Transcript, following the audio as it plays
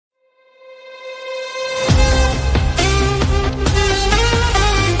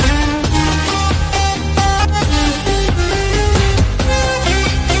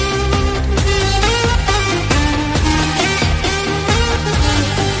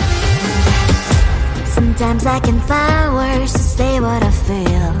Sometimes I can find words to say what I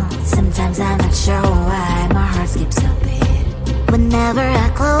feel. Sometimes I'm not sure why my heart skips a beat. Whenever I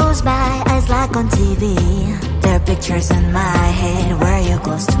close my eyes like on TV, there are pictures in my head where you're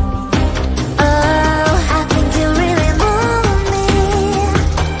close to me. Oh, I think you really move me.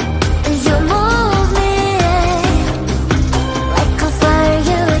 You move me like a fire,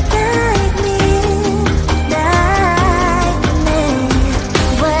 you ignite me, ignite me.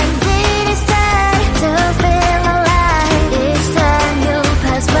 When did it start to feel alive? Each time you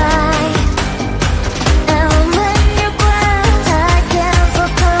pass by, and when you're gone, I can't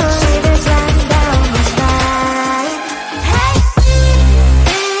focus. Shivers run down my spine. Hey.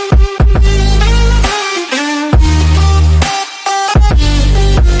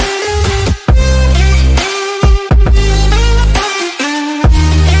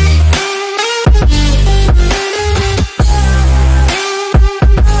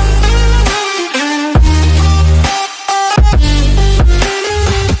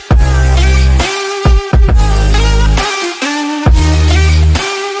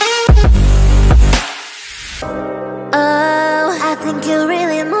 Oh, I think you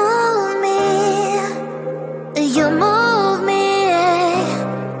really move me. You move me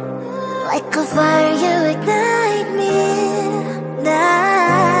like a fire, you ignite me,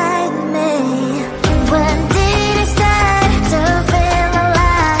 ignite me. When did it start to feel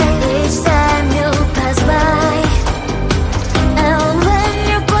alive? Each time you pass by, and when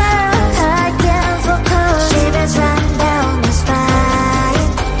you're gone, I can't focus. Shivers run down my spine.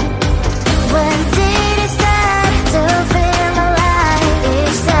 When did it start to feel alive?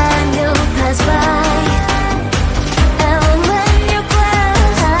 Each time you pass by, and when you're gone,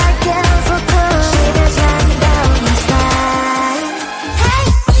 I can't focus. Shivers run down my spine. Hey.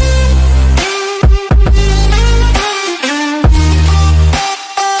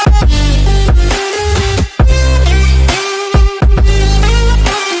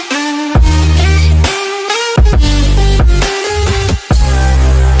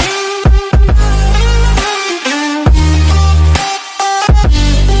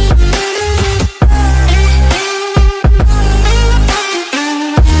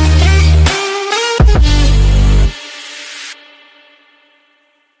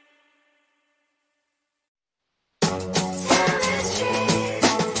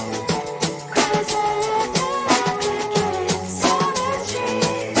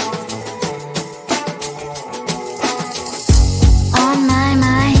 On my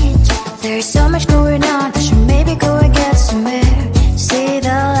mind, there's so much going on. I should maybe go and get somewhere. See the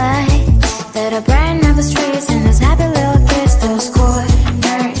lights that are brighten up the streets, and those happy little kids, those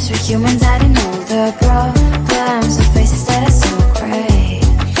corners where humans hiding all the problems, the faces that are so great.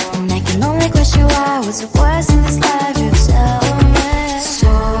 And I can only question why, what's the worst in this life? You tell me.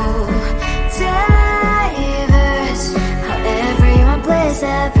 So diverse, how everyone plays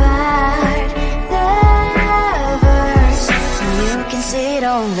their part. Diverse, you can see it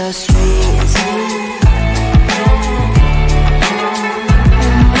on the streets.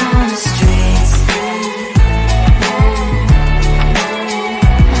 On the streets.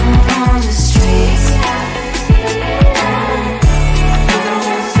 On the streets. Out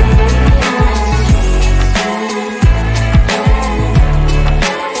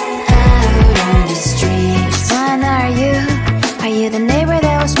on the streets. Which one are you? Are you the neighbor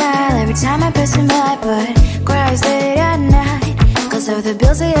that will smile every time I pass him by, but cries late at night? Cause of the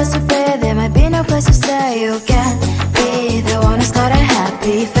bills he has to pay, there might be no place to stay. You can be the one who's got a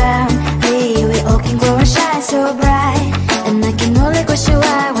happy family. We all can glow and shine so bright. And I can only question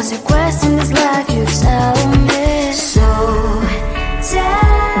why, what's your quest in this life? You tell me. So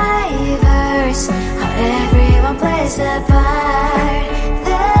diverse, how everyone plays their part.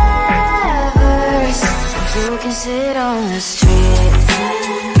 Diverse, you can sit on the streets.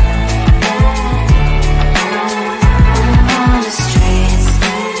 On the streets.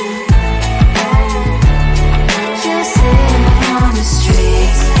 You sit on the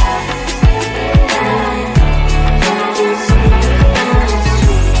streets.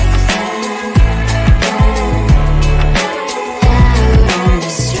 Out on the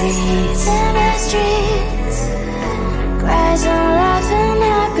streets. In the streets. Cries and laughs and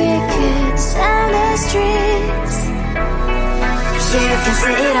happy kids. In the streets. You can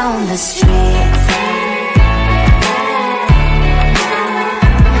sit on the streets.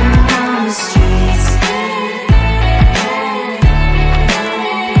 On the streets.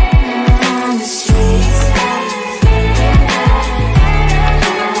 On the streets.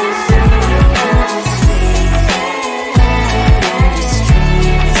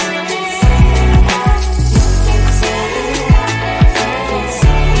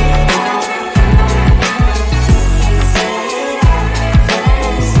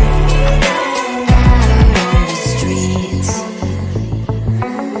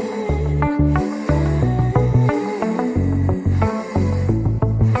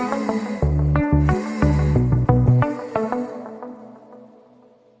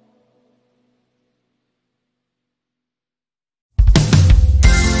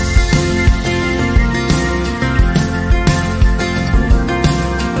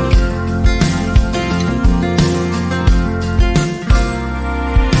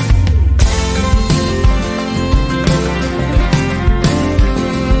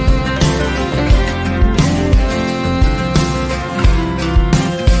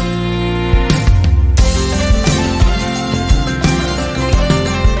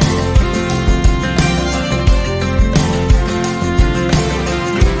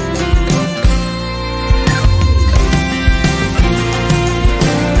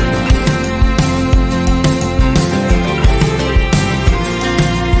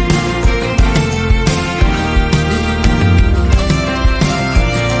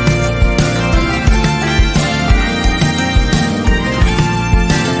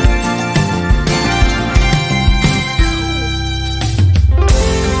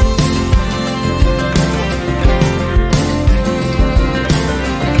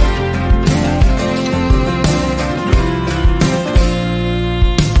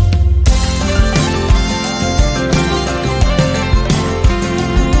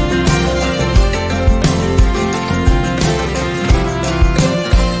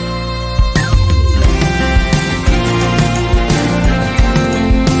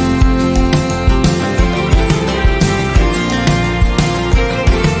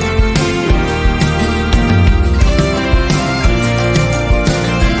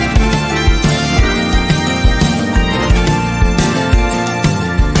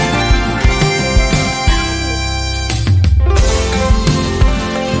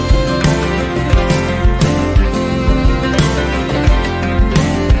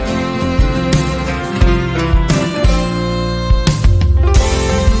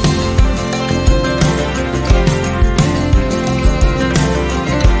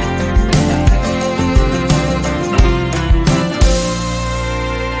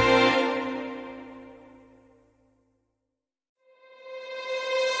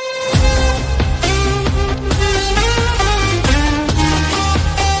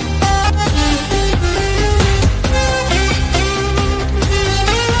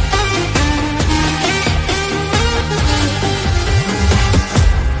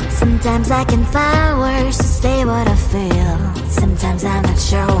 Sometimes I can find words to say what I feel. Sometimes I'm not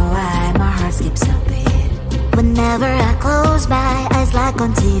sure why my heart skips a beat. Whenever I close my eyes like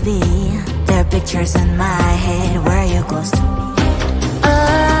on TV, there are pictures in my head where you're close to me.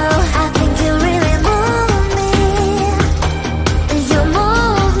 Oh, I think you really move me. You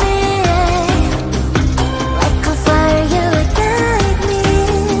move me like a fire, you ignite me,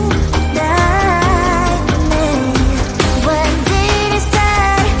 ignite me. When did it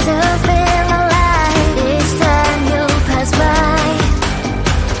start to feel alive? Each time you pass by,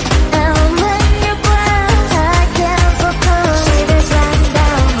 and when you cry, I can't focus. Shivers run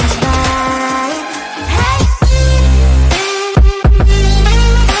down my spine. Hey.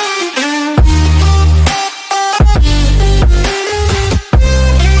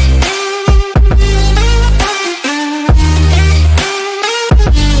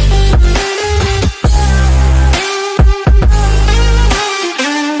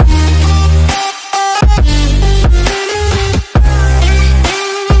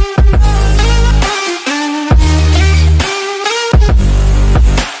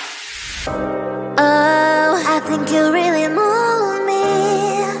 Oh, I think you really move me.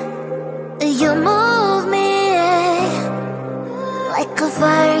 You move me like a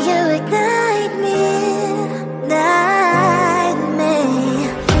fire, you ignite me, ignite me.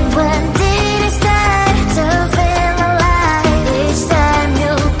 When did it start to feel alive? Each time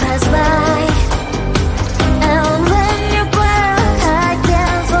you pass by, and when you cry, I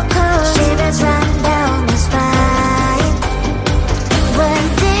can't focus. Shivers run down my spine. When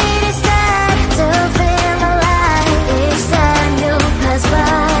did it start to feel alive? Each time you pass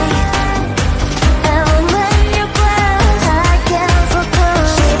by, and when you cry, I can't focus.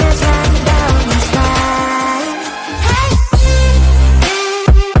 Shivers run down my spine. Hey.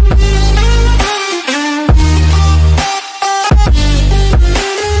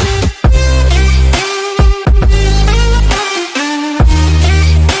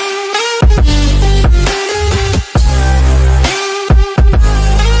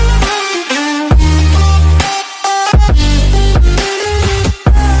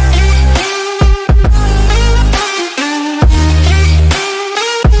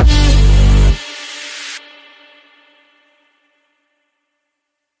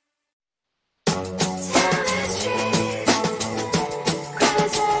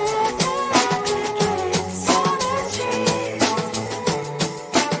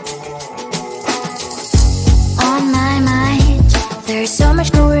 On my mind, there's so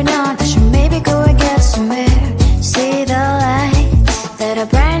much going on. I should maybe go and get somewhere. See the lights that are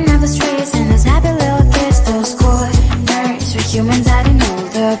brighten up the streets, and those happy little kids, those corners where humans hiding all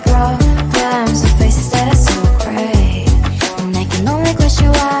the problems, the faces that are so gray. And I can only question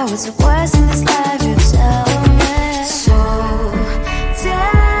why, what's the worst in this life, you tell me. So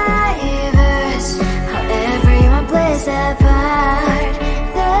diverse, how everyone plays their part.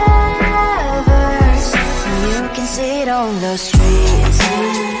 Lovers, you can see it on the streets.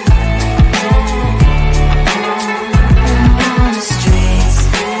 On the streets.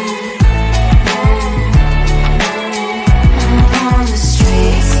 On the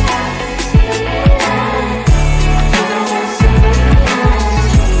streets.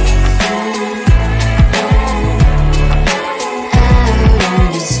 Out on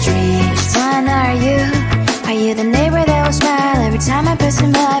the streets. When are you? Are you the neighbor that will smile every time I pass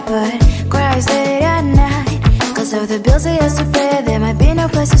him by, but cries late at night? Cause of the bills he has to pay, there might be no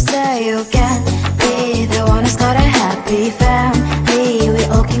place to stay. You can't be the one who's got a happy family. We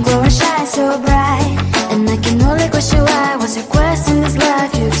all can glow and shine so bright, and I can only question why, what's your quest in this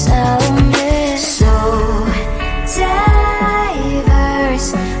life, you tell me. So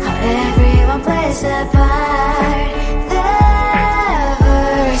diverse, how everyone plays their part.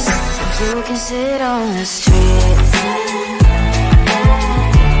 Lovers, you can sit on the streets.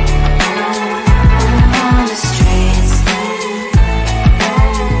 On the streets.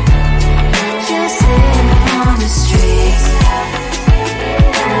 You sit on the streets.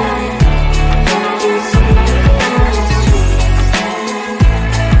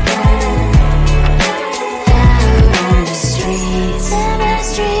 Out on the streets. In the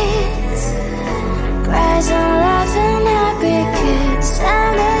streets. Cries and laughing happy kids.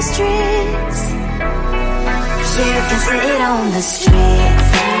 On the streets. You can sit on the street.